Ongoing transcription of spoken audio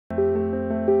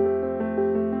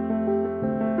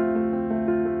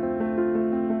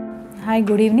Hi,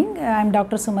 good evening. I am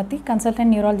Dr. Sumathi, consultant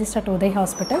neurologist at Uday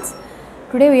hospitals.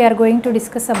 Today we are going to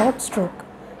discuss about stroke.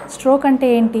 Stroke ante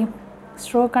enti?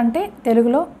 Stroke ante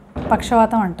Telugulo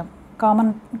pakshavatam antam.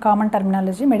 Common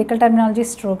terminology, medical terminology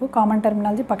stroke, common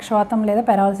terminology pakshavatam leda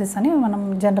paralysis ani manam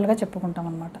general ga cheppukuntam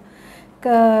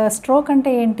annamata. Stroke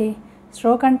ante enti?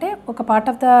 Stroke ante oka part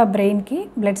of the brain ki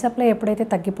blood supply eppudaithe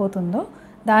taggipotundo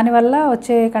dani valla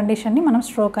vache condition ni manam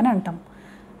stroke ani antam.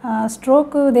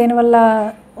 Stroke దేనివల్ల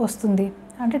వస్తుంది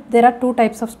అంటే there are 2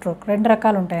 types of stroke, రెండు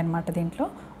రకాలు ఉంటాయి అన్నమాట దీంట్లో.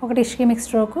 ఒకటి ischaemic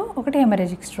stroke, ఒకటి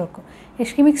హెమరేజిక్ స్ట్రోక్.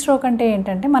 ఇస్కెమిక్ స్ట్రోక్ అంటే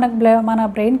ఏంటంటే మన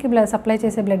బ్రెయిన్కి సప్లై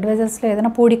చేసే బ్లడ్ వెజల్స్లో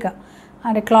ఏదైనా పూడిక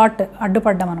అంటే క్లాట్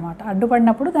అడ్డుపడ్డం అనమాట.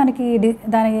 అడ్డుపడినప్పుడు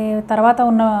దాని తర్వాత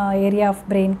ఉన్న ఏరియా ఆఫ్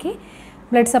బ్రెయిన్కి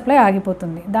బ్లడ్ సప్లై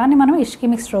ఆగిపోతుంది. దాన్ని మనం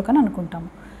ఇస్కెమిక్ స్ట్రోక్ అని అనుకుంటాము.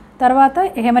 తర్వాత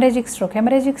హెమరేజిక్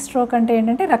స్ట్రోక్ అంటే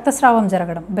ఏంటంటే రక్తస్రావం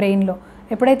జరగడం బ్రెయిన్లో.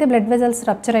 ఎప్పుడైతే బ్లడ్ వెజల్స్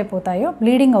రప్చర్ అయిపోతాయో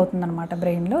బ్లీడింగ్ అవుతుందన్నమాట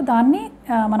బ్రెయిన్లో, దాన్ని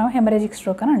మనం హెమరేజిక్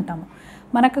స్ట్రోక్ అని అంటాము.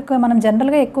 మనం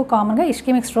జనరల్గా ఎక్కువ కామన్గా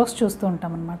ఇస్కెమిక్ స్ట్రోక్స్ చూస్తూ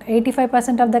ఉంటాం అనమాట.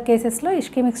 85% ఆఫ్ ద కేసెస్లో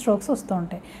ఇస్కెమిక్ స్ట్రోక్స్ వస్తూ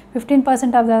ఉంటాయి,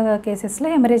 15% ఆఫ్ ద కేసెస్లో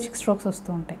హెమరేజిక్ స్ట్రోక్స్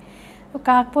వస్తూ ఉంటాయి.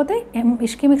 కాకపోతే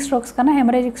ఇస్కెమిక్ స్ట్రోక్స్ కన్నా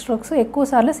హెమరేజిక్ స్ట్రోక్స్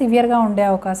ఎక్కువసార్లు సివియర్గా ఉండే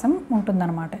అవకాశం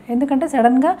ఉంటుందన్నమాట. ఎందుకంటే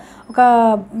సడన్గా ఒక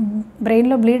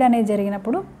బ్రెయిన్లో బ్లీడ్ అనేది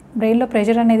జరిగినప్పుడు బ్రెయిన్లో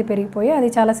ప్రెషర్ అనేది పెరిగిపోయి అది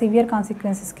చాలా సివియర్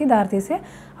కాన్సిక్వెన్సెస్కి దారితీసే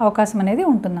అవకాశం అనేది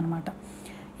ఉంటుందన్నమాట.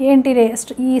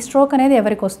 ఈ స్ట్రోక్ అనేది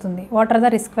ఎవరికి వస్తుంది? What are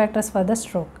the risk factors for the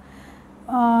stroke?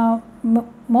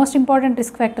 Most important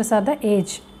risk factors are the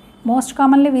age. Most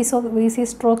commonly we see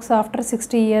strokes after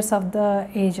 60 years of the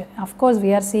age. Of course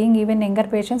we are seeing even younger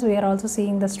patients, we are also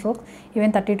seeing the stroke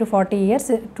even 30 to 40 years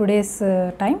today's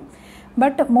time,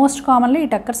 but most commonly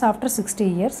it occurs after 60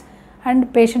 years. And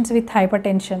patients with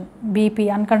hypertension, BP,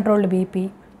 uncontrolled BP,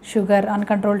 sugar,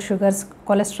 uncontrolled sugars,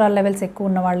 cholesterol levels ఎక్కువ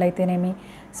ఉన్న వాళ్ళు అయితేనేమి,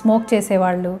 smoke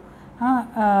చేసేవాళ్ళు,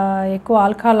 ఎక్కువ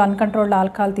uncontrolled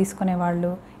alcohol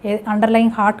తీసుకునేవాళ్ళు,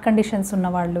 underlying heart conditions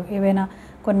ఉన్నవాళ్ళు, ఏవైనా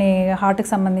కొన్ని హార్ట్కి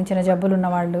సంబంధించిన జబ్బులు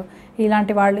ఉన్నవాళ్ళు,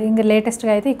 ఇలాంటి వాళ్ళు, ఇంకా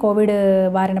లేటెస్ట్గా అయితే ఈ కోవిడ్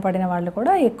బారిన పడిన వాళ్ళు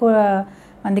కూడా ఎక్కువ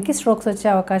మందికి స్ట్రోక్స్ వచ్చే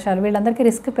అవకాశాలు, వీళ్ళందరికీ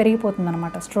రిస్క్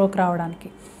పెరిగిపోతుందన్నమాట స్ట్రోక్ రావడానికి.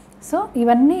 సో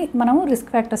ఇవన్నీ మనము రిస్క్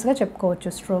ఫ్యాక్టర్స్గా చెప్పుకోవచ్చు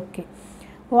స్ట్రోక్కి.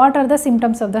 What are the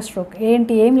symptoms of the stroke?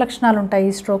 ఏం లక్షణాలు ఉంటాయి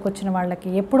ఈ స్ట్రోక్ వచ్చిన వాళ్ళకి?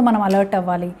 ఎప్పుడు మనం అలర్ట్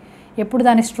అవ్వాలి, ఎప్పుడు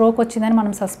దాని స్ట్రోక్ వచ్చిందని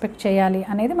మనం సస్పెక్ట్ చేయాలి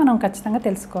అనేది మనం ఖచ్చితంగా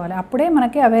తెలుసుకోవాలి. అప్పుడే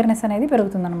మనకి అవేర్నెస్ అనేది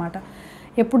పెరుగుతుందన్నమాట.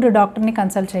 ఎప్పుడు డాక్టర్ని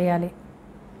కన్సల్ట్ చేయాలి?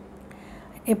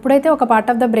 ఎప్పుడైతే ఒక పార్ట్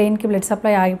ఆఫ్ ద బ్రెయిన్కి బ్లడ్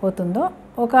సప్లై ఆగిపోతుందో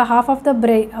ఒక half of the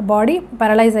body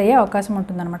paralyse అయ్యే అవకాశం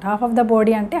ఉంటుందన్నమాట. హాఫ్ ఆఫ్ ద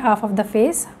బాడీ అంటే half of the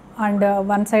face and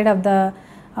one side of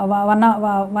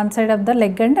the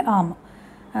leg and arm,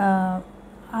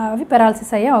 అవి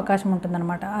పెరాలసిస్ అయ్యే అవకాశం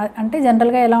ఉంటుందన్నమాట. అంటే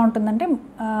జనరల్గా ఎలా ఉంటుందంటే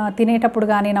తినేటప్పుడు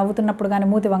కానీ నవ్వుతున్నప్పుడు కానీ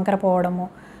మూతి వంకర పోవడము,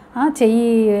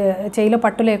 చెయ్యిలో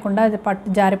పట్టు లేకుండా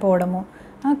జారిపోవడము,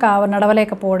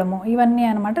 నడవలేకపోవడము, ఇవన్నీ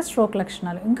అనమాట స్ట్రోక్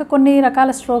లక్షణాలు. ఇంకా కొన్ని రకాల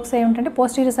స్ట్రోక్స్ ఏమిటంటే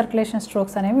పోస్టీరియర్ సర్క్యులేషన్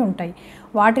స్ట్రోక్స్ అనేవి ఉంటాయి.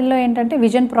 వాటిల్లో ఏంటంటే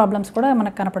విజన్ ప్రాబ్లమ్స్ కూడా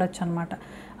మనకు కనపడవచ్చు అనమాట.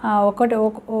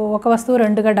 ఒక వస్తువు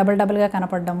రెండుగా డబుల్గా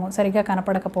కనపడము, సరిగ్గా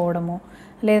కనపడకపోవడము,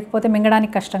 లేకపోతే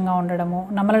మింగడానికి కష్టంగా ఉండడము,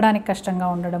 నమలడానికి కష్టంగా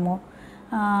ఉండడము,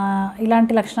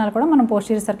 ఇలాంటి లక్షణాలు కూడా మనం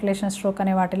పోస్టీరియర్ సర్క్యులేషన్ స్ట్రోక్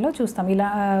అనే వాటిల్లో చూస్తాం. ఇలా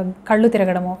కళ్ళు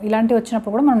తిరగడము, ఇలాంటివి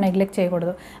వచ్చినప్పుడు కూడా మనం నెగ్లెక్ట్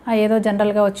చేయకూడదు. ఏదో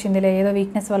జనరల్గా వచ్చిందిలే, ఏదో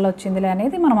వీక్నెస్ వల్ల వచ్చిందిలే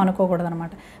అనేది మనం అనుకోకూడదు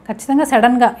అనమాట. ఖచ్చితంగా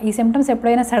సడన్గా ఈ సిమ్టమ్స్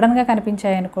ఎప్పుడైనా సడన్గా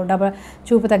కనిపించాయనుకో,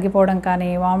 చూపు తగ్గిపోవడం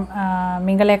కానీ,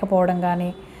 మింగలేకపోవడం కానీ,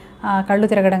 కళ్ళు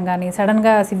తిరగడం కానీ,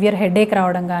 సడన్గా సివియర్ హెడేక్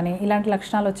రావడం కానీ, ఇలాంటి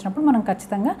లక్షణాలు వచ్చినప్పుడు మనం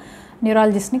ఖచ్చితంగా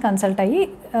న్యూరాలజిస్ట్ని కన్సల్ట్ అయ్యి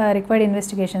రిక్వైర్డ్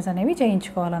ఇన్వెస్టిగేషన్స్ అనేవి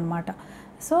చేయించుకోవాలన్నమాట.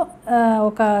 సో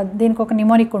దీనికి ఒక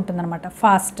నిమోనిక్ ఉంటుందన్నమాట,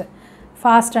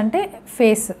 ఫాస్ట్ అంటే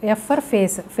face, F for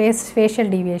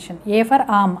facial deviation, A for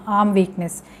arm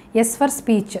weakness, yes for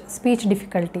speech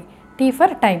difficulty, tea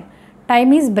for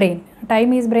time is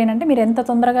brain అంటే మీరు ఎంత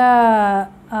తొందరగా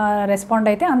రెస్పాండ్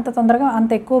అయితే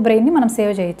అంత ఎక్కువ బ్రెయిన్ని మనం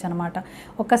సేవ్ చేయొచ్చు అనమాట.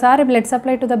 ఒక్కసారి blood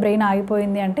supply to the brain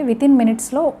ఆగిపోయింది అంటే వితిన్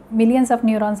మినిట్స్లో మిలియన్స్ ఆఫ్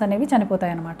న్యూరాన్స్ అనేవి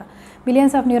చనిపోతాయి అనమాట.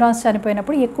 మిలియన్స్ ఆఫ్ న్యూరాన్స్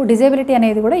చనిపోయినప్పుడు ఎక్కువ డిజేబిలిటీ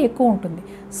అనేది కూడా ఎక్కువ ఉంటుంది.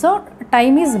 సో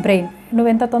టైమ్ ఈజ్ బ్రెయిన్,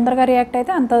 నువ్వు ఎంత తొందరగా రియాక్ట్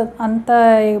అయితే అంత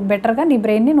బెటర్గా నీ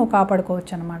బ్రెయిన్ని నువ్వు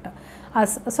కాపాడుకోవచ్చు అనమాట.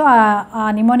 సో ఆ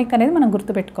నిమోనిక్ అనేది మనం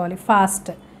గుర్తుపెట్టుకోవాలి.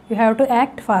 Fast, you have to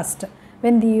act fast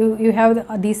when you have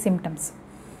these symptoms.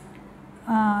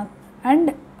 And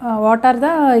what are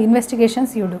the investigations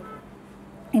you do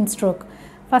in stroke?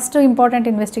 First important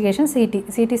investigation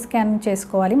CT scan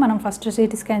చేసుకోవాలి. మనం ఫస్ట్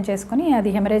సిటీ స్కాన్ చేసుకొని అది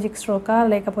హెమరేజిక్ స్ట్రోకా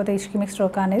లేకపోతే ischaemic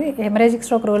స్ట్రోకా అనేది, haemorrhagic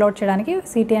stroke rule out చేయడానికి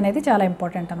city అనేది చాలా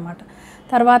important అనమాట.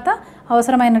 తర్వాత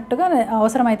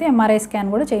అవసరమైతే ఎంఆర్ఐ స్కాన్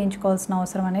కూడా చేయించుకోవాల్సిన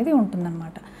అవసరం అనేది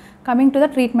ఉంటుందన్నమాట. Coming to the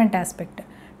treatment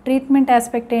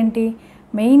aspect ఏంటి?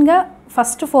 మెయిన్గా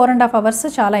ఫస్ట్ 4.5 అవర్స్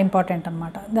చాలా ఇంపార్టెంట్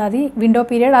అనమాట. అది window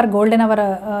period are golden hour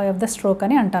of the stroke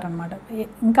అని అంటారనమాట.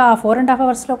 ఇంకా ఆ 4.5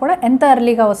 అవర్స్లో కూడా ఎంత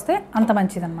ఎర్లీగా వస్తే అంత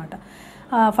మంచిదన్నమాట.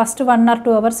 ఫస్ట్ 1 or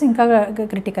 2 అవర్స్ ఇంకా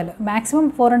క్రిటికల్. మ్యాక్సిమం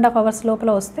 4.5 అవర్స్ లోపల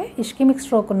వస్తే ఇష్కెమిక్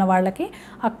స్ట్రోక్ ఉన్న వాళ్ళకి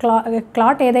ఆ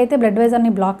క్లాట్ ఏదైతే బ్లడ్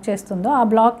వెజల్ని బ్లాక్ చేస్తుందో ఆ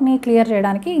బ్లాక్ని క్లియర్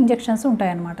చేయడానికి ఇంజెక్షన్స్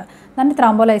ఉంటాయన్నమాట. దాన్ని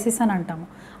థ్రాంబోలైసిస్ అని అంటాము.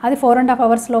 అది 4.5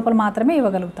 అవర్స్ లోపల మాత్రమే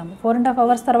ఇవ్వగలుగుతాము. 4.5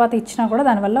 అవర్స్ తర్వాత ఇచ్చినా కూడా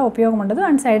దానివల్ల ఉపయోగం ఉండదు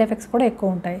అండ్ సైడ్ ఎఫెక్ట్స్ కూడా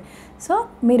ఎక్కువ ఉంటాయి. సో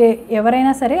మీరు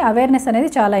ఎవరైనా సరే అవేర్నెస్ అనేది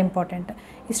చాలా ఇంపార్టెంట్.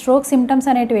 ఈ స్ట్రోక్ సిమ్టమ్స్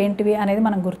అనేటివి ఏంటివి అనేది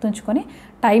మనం గుర్తుంచుకొని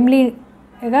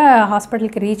టైమ్లీగా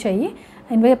హాస్పిటల్కి రీచ్ అయ్యి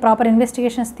ప్రాపర్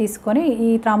ఇన్వెస్టిగేషన్స్ తీసుకొని ఈ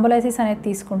థ్రాంబోలైసిస్ అనేది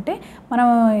తీసుకుంటే మనం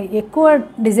ఎక్కువ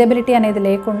డిజేబిలిటీ అనేది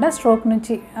లేకుండా స్ట్రోక్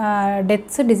నుంచి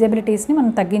డెత్స్ డిజేబిలిటీస్ని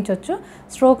మనం తగ్గించవచ్చు.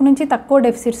 స్ట్రోక్ నుంచి తక్కువ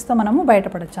డెఫిసిట్స్తో మనము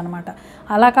బయటపడవచ్చు అనమాట.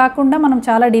 అలా కాకుండా మనం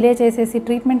చాలా డిలే చేసేసి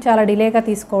ట్రీట్మెంట్ చాలా డిలేగా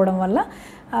తీసుకోవడం వల్ల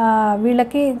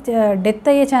వీళ్ళకి డెత్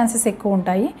అయ్యే ఛాన్సెస్ ఎక్కువ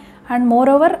ఉంటాయి. And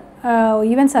more over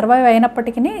even survive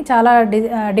అయినప్పటికీ చాలా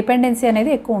డిపెండెన్సీ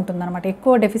అనేది ఎక్కువ ఉంటుందన్నమాట.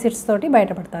 ఎక్కువ డెఫిసిట్స్ తోటి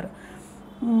బయటపడతారు.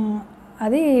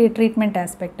 అది ట్రీట్మెంట్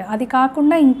ఆస్పెక్ట్. అది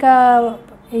కాకుండా ఇంకా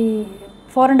ఈ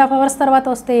 4.5 అవర్స్ తర్వాత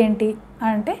వస్తే ఏంటి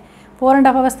అంటే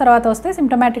 4.5 అవర్స్ తర్వాత వస్తే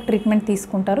సిమ్టమాటిక్ ట్రీట్మెంట్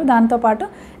తీసుకుంటారు. దాంతోపాటు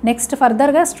నెక్స్ట్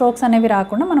ఫర్దర్గా స్ట్రోక్స్ అనేవి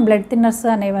రాకుండా మనం బ్లడ్ థిన్నర్స్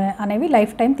అనేవి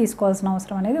లైఫ్ టైం తీసుకోవాల్సిన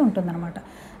అవసరం అనేది ఉంటుందన్నమాట.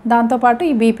 దాంతోపాటు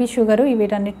ఈ బీపీ షుగరు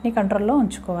వీటన్నిటిని కంట్రోల్లో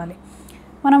ఉంచుకోవాలి.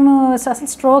 మనము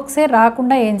అసలు స్ట్రోక్సే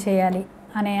రాకుండా ఏం చేయాలి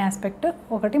అనే ఆస్పెక్ట్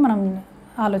ఒకటి మనం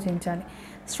ఆలోచించాలి.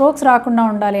 స్ట్రోక్స్ రాకుండా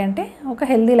ఉండాలి అంటే ఒక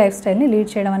హెల్దీ లైఫ్ స్టైల్ని లీడ్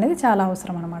చేయడం అనేది చాలా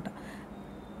అవసరం అనమాట.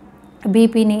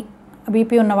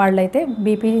 బీపీ ఉన్న వాళ్ళైతే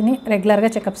బీపీని రెగ్యులర్గా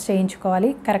చెకప్స్ చేయించుకోవాలి.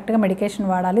 కరెక్ట్గా మెడికేషన్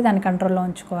వాడాలి, దాన్ని కంట్రోల్లో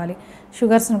ఉంచుకోవాలి.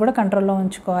 షుగర్స్ని కూడా కంట్రోల్లో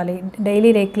ఉంచుకోవాలి.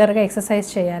 డైలీ రెగ్యులర్గా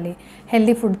ఎక్సర్సైజ్ చేయాలి.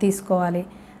 హెల్దీ ఫుడ్ తీసుకోవాలి.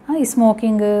 ఈ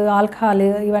స్మోకింగ్, ఆల్కహాల్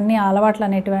ఇవన్నీ అలవాట్లు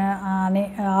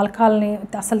ఆల్కహాల్ని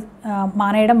అసలు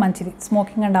మానేయడం మంచిది.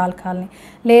 స్మోకింగ్ అండ్ ఆల్కహాల్ని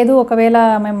లేదు, ఒకవేళ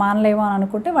మేము మానలేము అని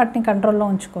అనుకుంటే వాటిని కంట్రోల్లో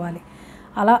ఉంచుకోవాలి.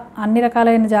 అలా అన్ని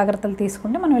రకాలైన జాగ్రత్తలు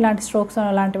తీసుకుంటే మనం ఇలాంటి స్ట్రోక్స్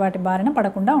అలాంటి వాటి బారిన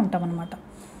పడకుండా ఉంటామన్నమాట.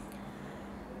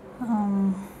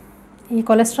 ఈ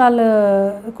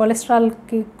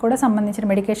కొలెస్ట్రాల్కి కూడా సంబంధించిన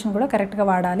మెడికేషన్ కూడా కరెక్ట్గా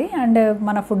వాడాలి. అండ్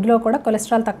మన ఫుడ్లో కూడా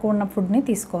కొలెస్ట్రాల్ తక్కువ ఉన్న ఫుడ్ని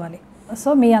తీసుకోవాలి. సో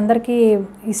మీ అందరికీ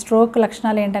ఈ స్ట్రోక్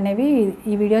లక్షణాలు ఏంటనేవి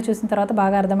ఈ వీడియో చూసిన తర్వాత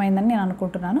బాగా అర్థమైందని నేను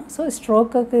అనుకుంటున్నాను. సో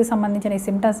స్ట్రోక్కి సంబంధించిన ఈ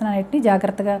సిమ్టమ్స్ అన్నిటిని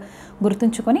జాగ్రత్తగా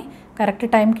గుర్తుంచుకొని కరెక్ట్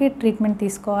టైంకి ట్రీట్మెంట్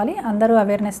తీసుకోవాలి. అందరూ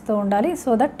అవేర్నెస్తో ఉండాలి.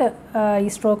 సో దట్ ఈ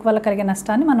స్ట్రోక్ వల్ల కలిగే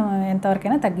నష్టాన్ని మనం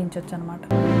ఎంతవరకైనా తగ్గించవచ్చు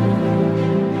అనమాట.